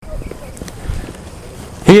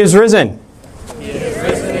He is risen. He is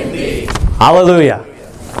risen indeed. Hallelujah.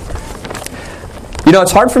 You know,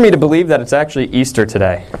 it's hard for me to believe that it's actually Easter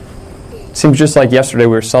today. It seems just like yesterday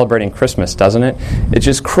we were celebrating Christmas, doesn't it? It's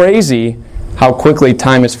just crazy how quickly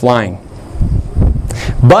time is flying.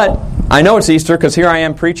 But I know it's Easter because here I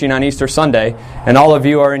am preaching on Easter Sunday, and all of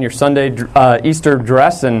you are in your Sunday Easter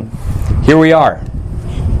dress, and here we are.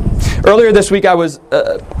 Earlier this week I was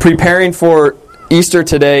preparing for Easter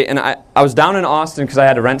today, and I was down in Austin because I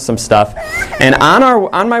had to rent some stuff. And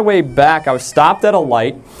on my way back, I was stopped at a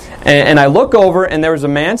light, and I look over, and there was a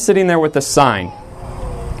man sitting there with a sign.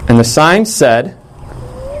 And the sign said,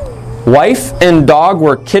 "Wife and dog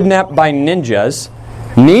were kidnapped by ninjas.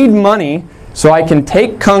 Need money so I can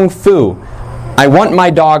take Kung Fu. I want my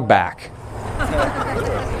dog back."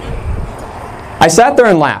 I sat there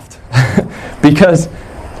and laughed because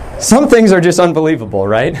some things are just unbelievable,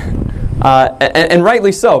 right? And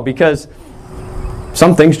rightly so, because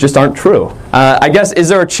some things just aren't true. I guess, is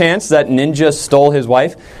there a chance that ninja stole his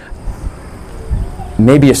wife?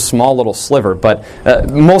 Maybe a small little sliver, but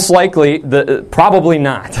most likely, probably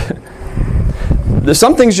not.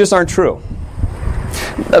 Some things just aren't true.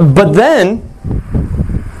 But then,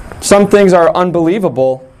 some things are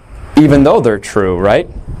unbelievable even though they're true, right?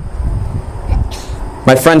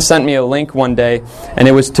 My friend sent me a link one day, and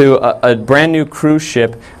it was to a brand new cruise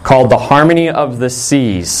ship called the Harmony of the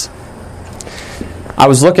Seas. I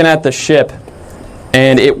was looking at the ship,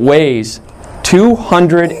 and it weighs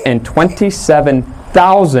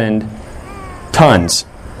 227,000 tons.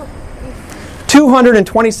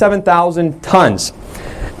 227,000 tons.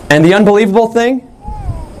 And the unbelievable thing,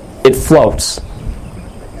 it floats.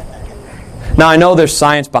 Now, I know there's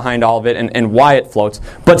science behind all of it and why it floats,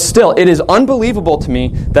 but still, it is unbelievable to me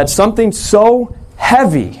that something so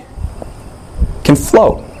heavy can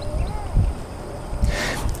float.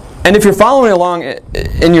 And if you're following along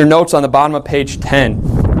in your notes on the bottom of page 10,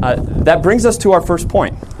 that brings us to our first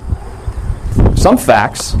point. Some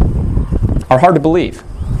facts are hard to believe.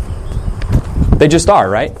 They just are,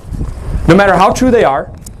 right? No matter how true they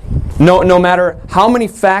are, no matter how many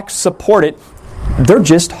facts support it, they're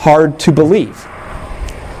just hard to believe.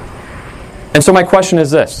 And so my question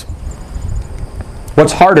is this.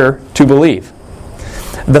 What's harder to believe?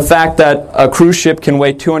 The fact that a cruise ship can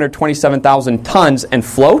weigh 227,000 tons and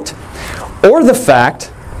float? Or the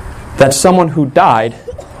fact that someone who died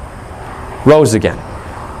rose again?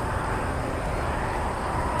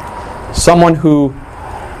 Someone who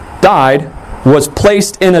died was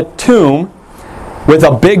placed in a tomb with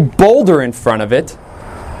a big boulder in front of it,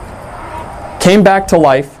 came back to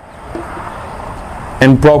life,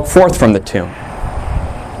 and broke forth from the tomb.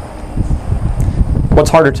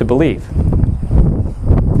 What's harder to believe?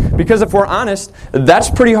 Because if we're honest,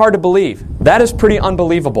 that's pretty hard to believe. That is pretty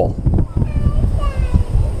unbelievable.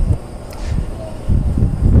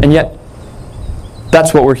 And yet,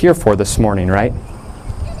 that's what we're here for this morning, right?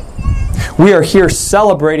 We are here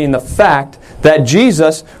celebrating the fact that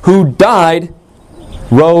Jesus, who died,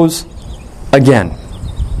 rose again.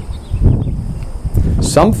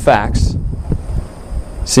 Some facts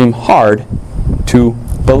seem hard to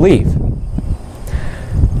believe.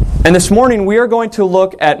 And this morning we are going to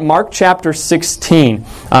look at Mark chapter 16.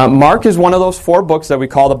 Mark is one of those 4 books that we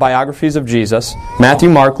call the biographies of Jesus. Matthew,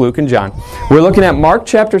 Mark, Luke, and John. We're looking at Mark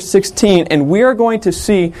chapter 16, and we are going to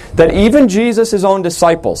see that even Jesus' own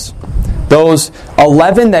disciples, those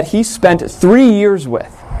 11 that he spent 3 years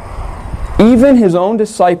with, even his own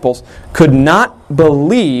disciples could not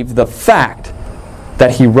believe the fact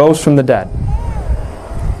that he rose from the dead.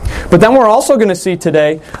 But then we're also going to see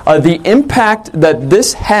today the impact that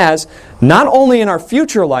this has not only in our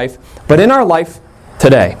future life, but in our life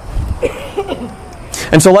today.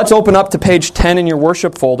 And so let's open up to page 10 in your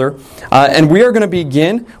worship folder, and we are going to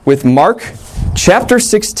begin with Mark chapter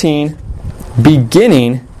 16,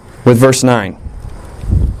 beginning with verse 9.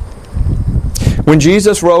 When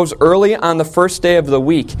Jesus rose early on the first day of the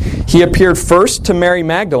week, he appeared first to Mary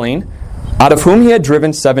Magdalene, out of whom he had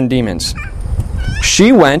driven 7 demons.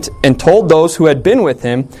 She went and told those who had been with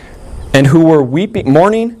him and who were weeping,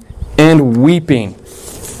 mourning and weeping.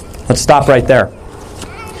 Let's stop right there.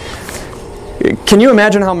 Can you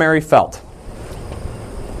imagine how Mary felt?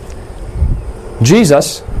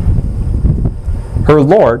 Jesus, her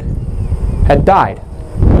Lord, had died.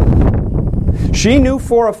 She knew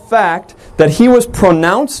for a fact that he was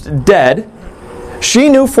pronounced dead. She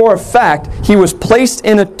knew for a fact he was placed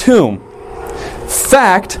in a tomb.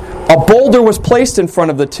 Fact, a boulder was placed in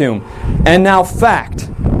front of the tomb. And now fact,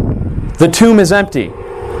 the tomb is empty.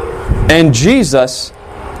 And Jesus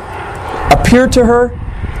appeared to her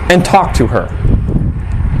and talked to her.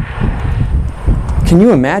 can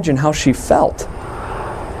you imagine how she felt?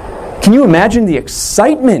 Can you imagine the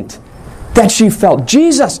excitement that she felt?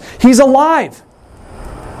 Jesus, He's alive!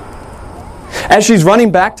 As she's running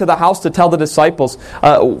back to the house to tell the disciples,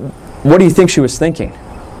 what do you think she was thinking?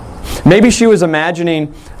 Maybe she was imagining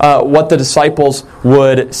what the disciples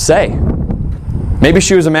would say. Maybe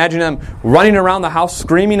she was imagining them running around the house,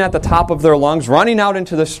 screaming at the top of their lungs, running out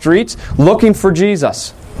into the streets, looking for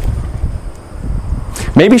Jesus.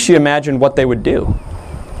 Maybe she imagined what they would do.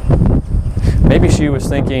 Maybe she was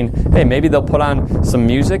thinking, hey, maybe they'll put on some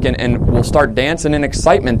music and we'll start dancing in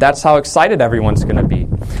excitement. That's how excited everyone's going to be.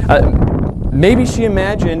 Maybe she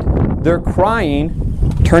imagined their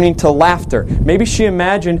crying turning to laughter. Maybe she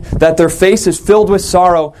imagined that their faces filled with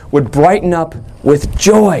sorrow would brighten up with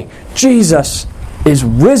joy. Jesus is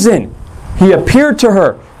risen. He appeared to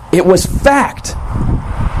her. It was fact.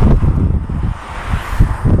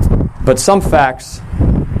 But some facts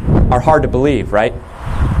are hard to believe, right?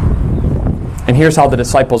 And here's how the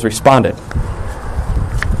disciples responded.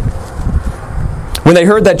 When they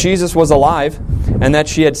heard that Jesus was alive and that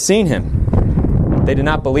she had seen Him, they did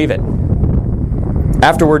not believe it.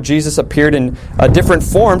 Afterward, Jesus appeared in a different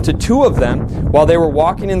form to two of them while they were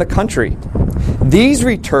walking in the country. These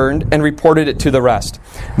returned and reported it to the rest,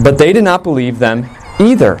 but they did not believe them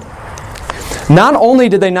either. Not only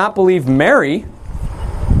did they not believe Mary,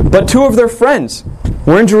 but two of their friends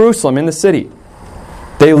were in Jerusalem, in the city.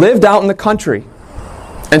 They lived out in the country.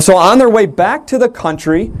 And so on their way back to the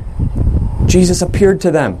country, Jesus appeared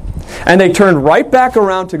to them. And they turned right back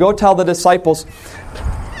around to go tell the disciples,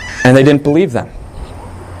 and they didn't believe them.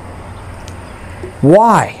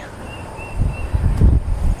 Why?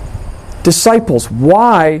 Disciples,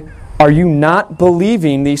 why are you not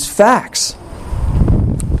believing these facts?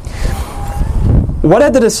 What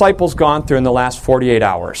had the disciples gone through in the last 48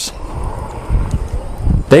 hours?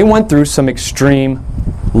 They went through some extreme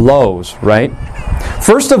lows, right?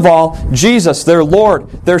 First of all, Jesus, their Lord,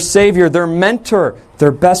 their Savior, their mentor,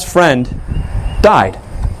 their best friend, died.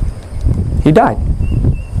 He died.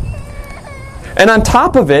 And on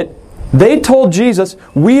top of it, they told Jesus,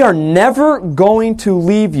 we are never going to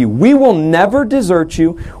leave you. We will never desert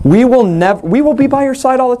you. We will be by your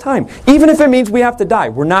side all the time. Even if it means we have to die,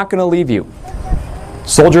 we're not going to leave you.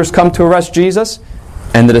 Soldiers come to arrest Jesus,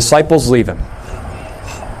 and the disciples leave Him.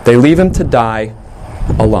 They leave Him to die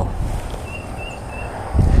alone.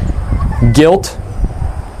 Guilt,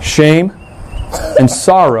 shame, and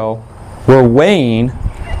sorrow were weighing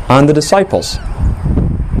on the disciples.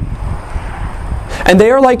 And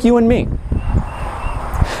they are like you and me.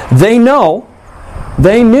 They knew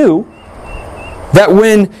that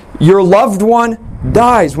when your loved one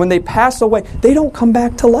dies, when they pass away, they don't come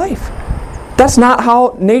back to life. That's not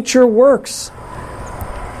how nature works.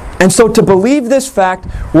 And so to believe this fact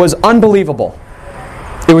was unbelievable.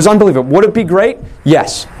 It was unbelievable. Would it be great?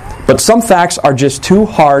 Yes. But some facts are just too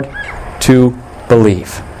hard to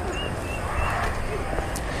believe.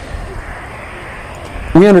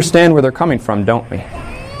 We understand where they're coming from, don't we?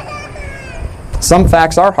 Some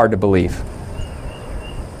facts are hard to believe.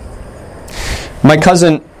 My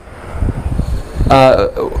cousin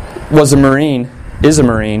is a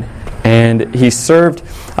Marine, and he served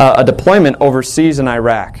a deployment overseas in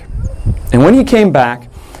Iraq. And when he came back,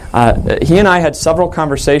 he and I had several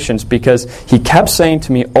conversations because he kept saying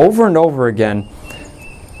to me over and over again,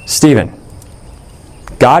 Stephen,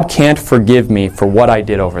 God can't forgive me for what I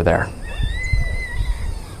did over there.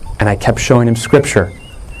 And I kept showing him Scripture.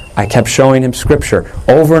 I kept showing him Scripture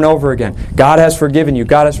over and over again. God has forgiven you.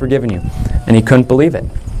 God has forgiven you. And he couldn't believe it.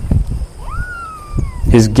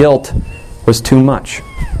 His guilt was too much.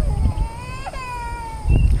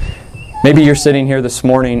 Maybe you're sitting here this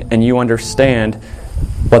morning and you understand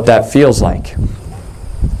what that feels like.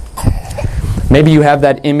 Maybe you have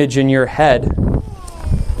that image in your head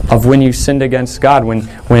of when you sinned against God,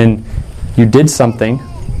 when you did something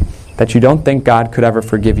that you don't think God could ever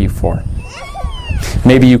forgive you for.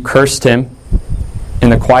 Maybe you cursed Him in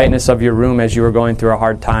the quietness of your room as you were going through a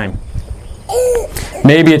hard time.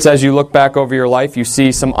 Maybe it's as you look back over your life, you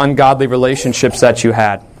see some ungodly relationships that you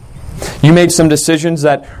had. You made some decisions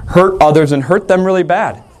that hurt others and hurt them really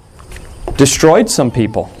bad. Destroyed some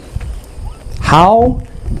people. How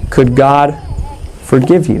could God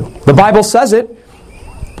forgive you? The Bible says it,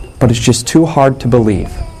 but it's just too hard to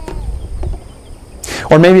believe.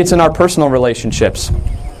 Or maybe it's in our personal relationships.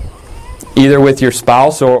 Either with your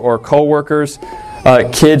spouse or co-workers,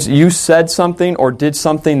 kids, you said something or did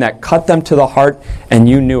something that cut them to the heart and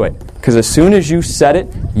you knew it. Because as soon as you said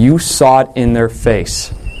it, you saw it in their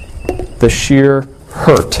face. The sheer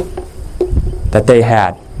hurt that they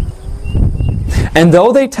had. And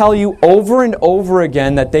though they tell you over and over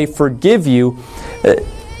again that they forgive you,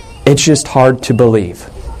 it's just hard to believe.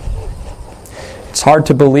 It's hard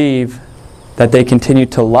to believe that they continue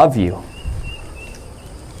to love you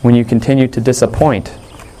when you continue to disappoint,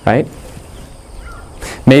 right?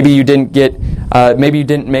 Maybe you didn't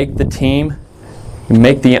make the team,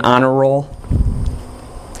 make the honor roll.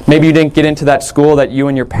 Maybe you didn't get into that school that you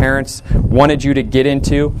and your parents wanted you to get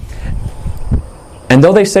into. And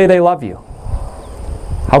though they say they love you,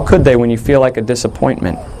 how could they when you feel like a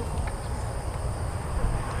disappointment?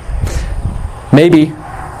 Maybe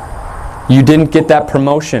you didn't get that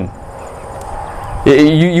promotion.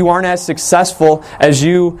 You aren't as successful as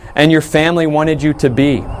you and your family wanted you to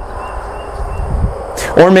be.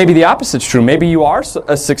 Or maybe the opposite's true. Maybe you are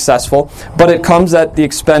successful, but it comes at the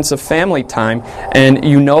expense of family time, and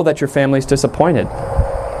you know that your family's disappointed.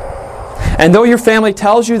 And though your family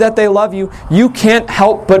tells you that they love you, you can't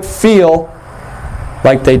help but feel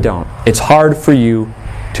like they don't. It's hard for you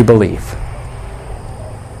to believe.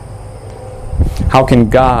 How can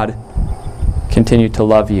God continue to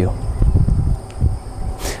love you?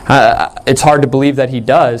 It's hard to believe that He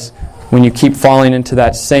does when you keep falling into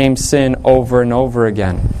that same sin over and over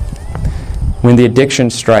again. When the addiction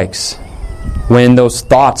strikes. When those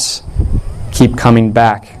thoughts keep coming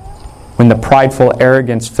back. When the prideful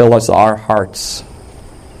arrogance fills our hearts.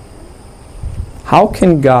 How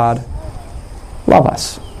can God love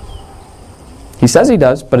us? He says He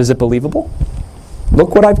does, but is it believable?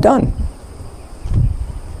 Look what I've done.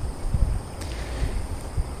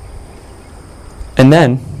 And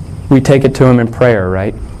then we take it to Him in prayer,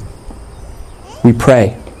 right? We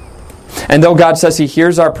pray. And though God says He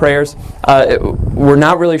hears our prayers, we're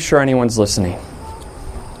not really sure anyone's listening.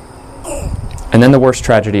 And then the worst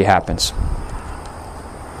tragedy happens.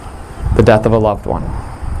 The death of a loved one.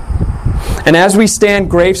 And as we stand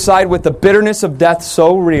graveside with the bitterness of death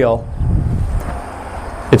so real,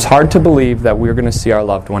 it's hard to believe that we're going to see our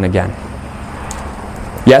loved one again.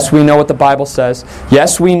 Yes, we know what the Bible says.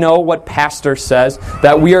 Yes, we know what pastor says,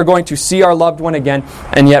 that we are going to see our loved one again,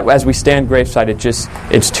 and yet as we stand graveside,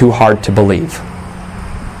 it's too hard to believe.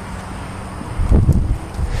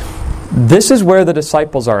 This is where the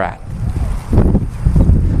disciples are at.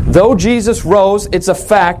 Though Jesus rose, it's a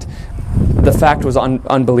fact. The fact was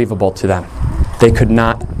unbelievable to them. They could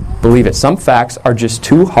not believe it. Some facts are just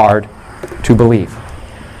too hard to believe.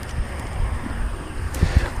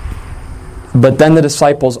 But then the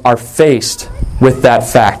disciples are faced with that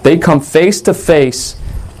fact. They come face to face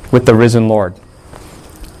with the risen Lord.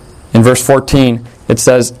 In verse 14, it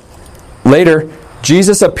says, "Later,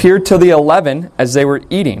 Jesus appeared to the 11 as they were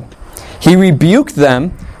eating. He rebuked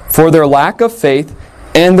them for their lack of faith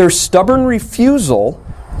and their stubborn refusal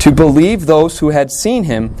to believe those who had seen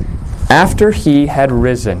Him after He had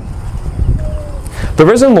risen." The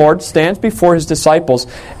risen Lord stands before His disciples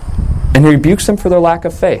and He rebukes them for their lack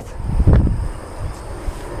of faith.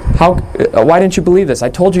 Why didn't you believe this? I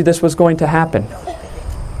told you this was going to happen.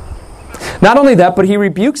 Not only that, but He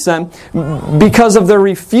rebukes them because of their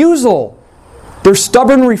refusal, their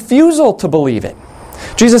stubborn refusal to believe it.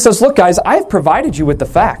 Jesus says, look guys, I've provided you with the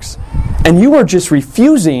facts, and you are just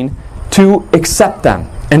refusing to accept them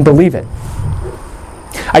and believe it.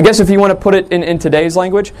 I guess if you want to put it in today's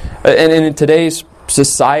language, and in today's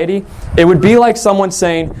society, it would be like someone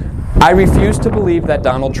saying, I refuse to believe that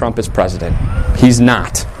Donald Trump is president. He's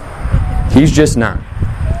not. He's just not.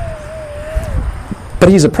 But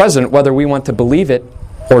He's a president whether we want to believe it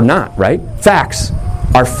or not, right? Facts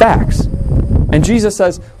are facts. And Jesus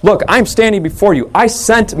says, look, I'm standing before you. I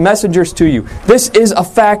sent messengers to you. This is a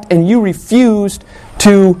fact, and you refused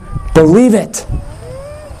to believe it.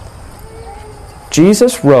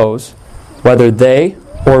 Jesus rose whether they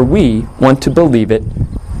or we want to believe it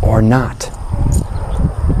or not.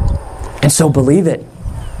 And so believe it.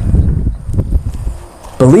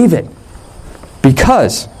 Believe it.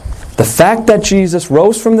 Because the fact that Jesus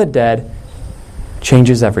rose from the dead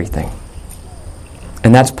changes everything.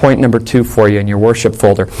 And that's point number 2 for you in your worship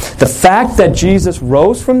folder. The fact that Jesus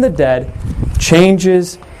rose from the dead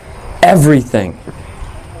changes everything.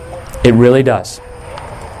 It really does.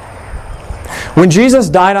 When Jesus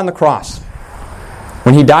died on the cross,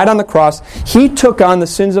 He took on the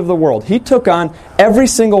sins of the world. He took on every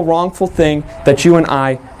single wrongful thing that you and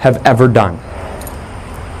I have ever done.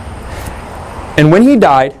 And when He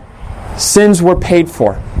died, sins were paid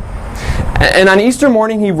for. And on Easter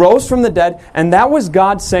morning, He rose from the dead, and that was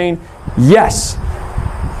God saying, yes,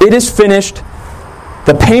 it is finished.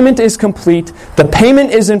 The payment is complete. The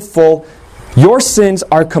payment is in full. Your sins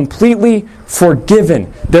are completely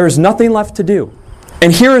forgiven. There is nothing left to do.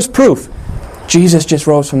 And here is proof. Jesus just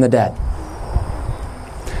rose from the dead.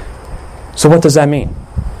 So what does that mean?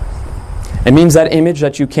 It means that image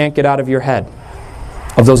that you can't get out of your head,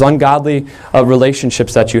 of those ungodly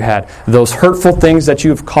relationships that you had, those hurtful things that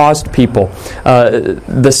you've caused people,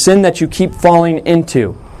 the sin that you keep falling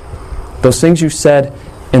into, those things you said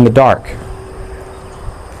in the dark.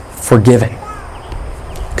 Forgiven.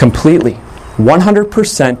 Completely.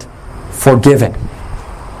 100% forgiven.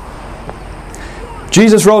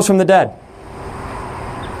 Jesus rose from the dead.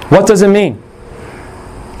 What does it mean?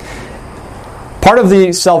 Part of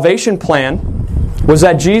the salvation plan was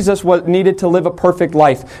that Jesus needed to live a perfect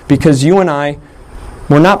life because you and I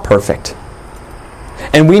were not perfect.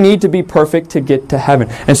 And we need to be perfect to get to heaven.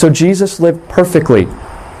 And so Jesus lived perfectly.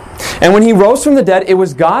 And when He rose from the dead, it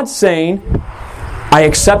was God saying, I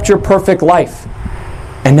accept your perfect life.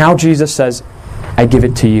 And now Jesus says, I give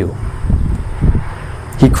it to you.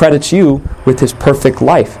 He credits you with His perfect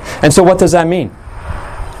life. And so what does that mean?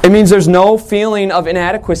 It means there's no feeling of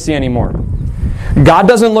inadequacy anymore. God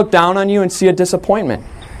doesn't look down on you and see a disappointment.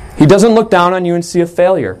 He doesn't look down on you and see a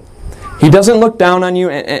failure. He doesn't look down on you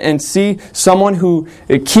and see someone who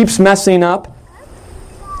keeps messing up.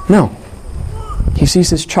 No. He sees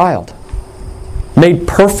His child, made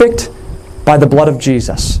perfect by the blood of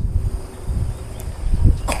Jesus.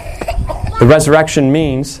 The resurrection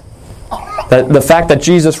means that the fact that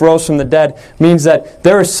Jesus rose from the dead means that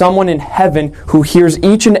there is someone in heaven who hears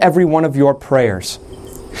each and every one of your prayers.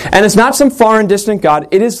 And it's not some far and distant God.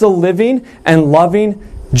 It is the living and loving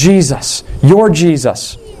Jesus, your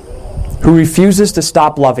Jesus, who refuses to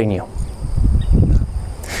stop loving you.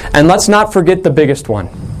 And let's not forget the biggest one.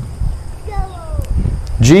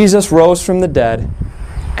 Jesus rose from the dead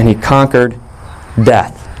and He conquered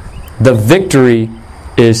death. The victory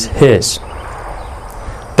is His.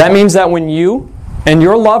 That means that when you and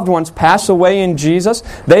your loved ones pass away in Jesus,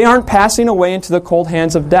 they aren't passing away into the cold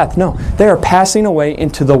hands of death. No, they are passing away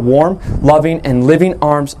into the warm, loving, and living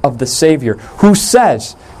arms of the Savior, who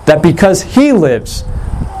says that because He lives,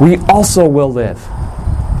 we also will live.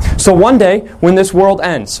 So one day, when this world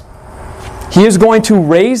ends, He is going to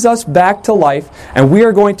raise us back to life, and we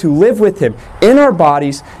are going to live with Him in our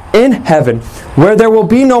bodies in heaven, where there will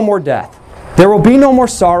be no more death. There will be no more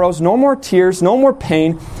sorrows, no more tears, no more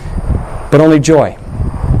pain, but only joy,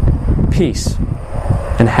 peace,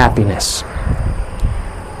 and happiness.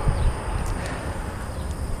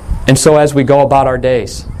 And so as we go about our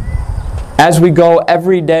days, as we go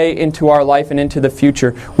every day into our life and into the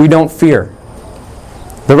future, we don't fear.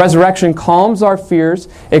 The resurrection calms our fears,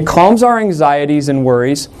 it calms our anxieties and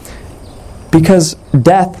worries, because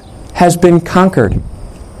death has been conquered.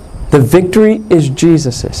 The victory is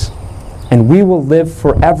Jesus's, and we will live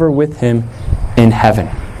forever with Him in heaven.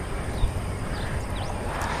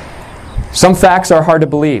 Some facts are hard to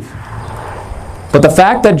believe. But the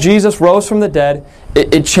fact that Jesus rose from the dead,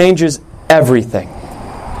 it changes everything.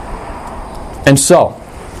 And so,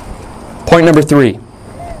 point number 3.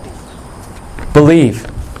 Believe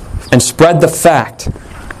and spread the fact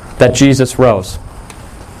that Jesus rose.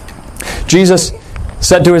 Jesus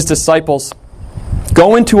said to His disciples,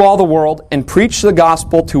 "Go into all the world and preach the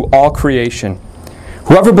gospel to all creation.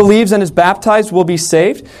 Whoever believes and is baptized will be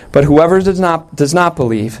saved, but whoever does not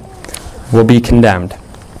believe will be condemned."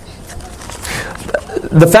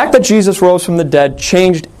 The fact that Jesus rose from the dead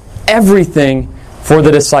changed everything for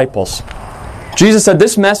the disciples. Jesus said,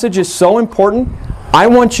 "This message is so important, I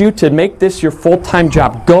want you to make this your full-time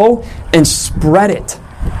job. Go and spread it."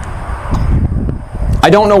 I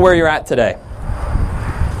don't know where you're at today.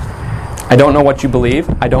 I don't know what you believe.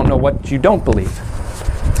 I don't know what you don't believe.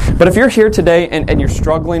 But if you're here today and you're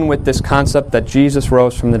struggling with this concept that Jesus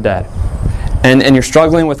rose from the dead, and you're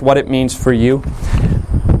struggling with what it means for you,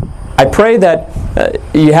 I pray that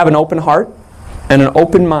you have an open heart and an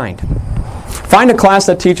open mind. Find a class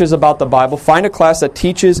that teaches about the Bible. Find a class that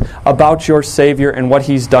teaches about your Savior and what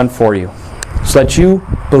He's done for you, so that you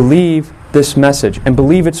believe this message and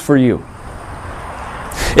believe it's for you.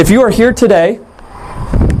 If you are here today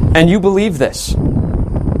and you believe this,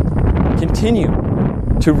 continue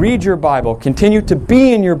to read your Bible, continue to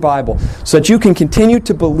be in your Bible, so that you can continue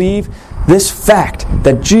to believe this fact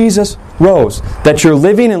that Jesus rose, that your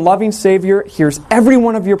living and loving Savior hears every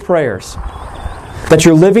one of your prayers, that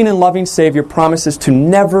your living and loving Savior promises to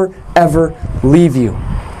never, ever leave you,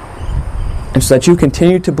 and so that you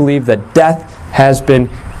continue to believe that death has been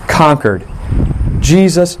conquered.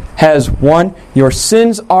 Jesus has won. Your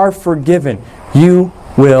sins are forgiven. You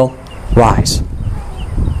will rise.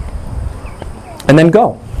 And then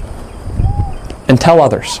go and tell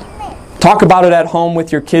others. Talk about it at home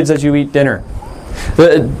with your kids as you eat dinner.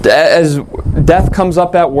 As death comes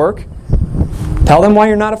up at work, tell them why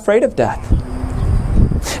you're not afraid of death.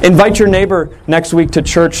 Invite your neighbor next week to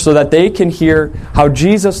church so that they can hear how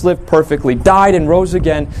Jesus lived perfectly, died and rose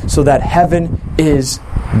again, so that heaven is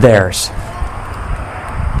theirs.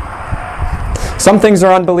 Some things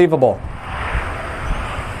are unbelievable.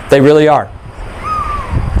 They really are.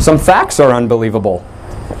 Some facts are unbelievable.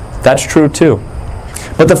 That's true too.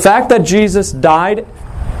 But the fact that Jesus died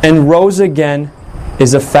and rose again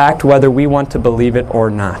is a fact whether we want to believe it or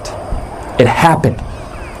not. It happened.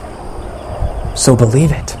 So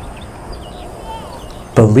believe it.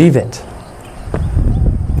 Believe it.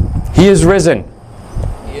 He is risen.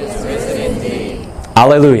 He is risen indeed.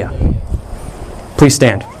 Alleluia. Please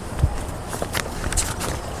stand.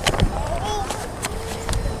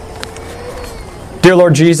 Dear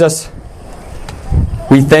Lord Jesus,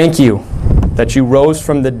 we thank you that you rose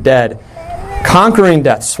from the dead, conquering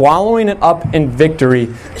death, swallowing it up in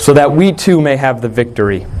victory, so that we too may have the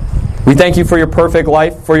victory. We thank you for your perfect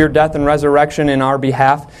life, for your death and resurrection in our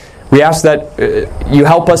behalf. We ask that you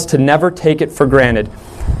help us to never take it for granted,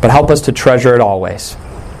 but help us to treasure it always.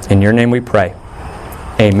 In your name we pray.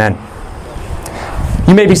 Amen.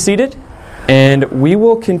 You may be seated, and we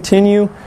will continue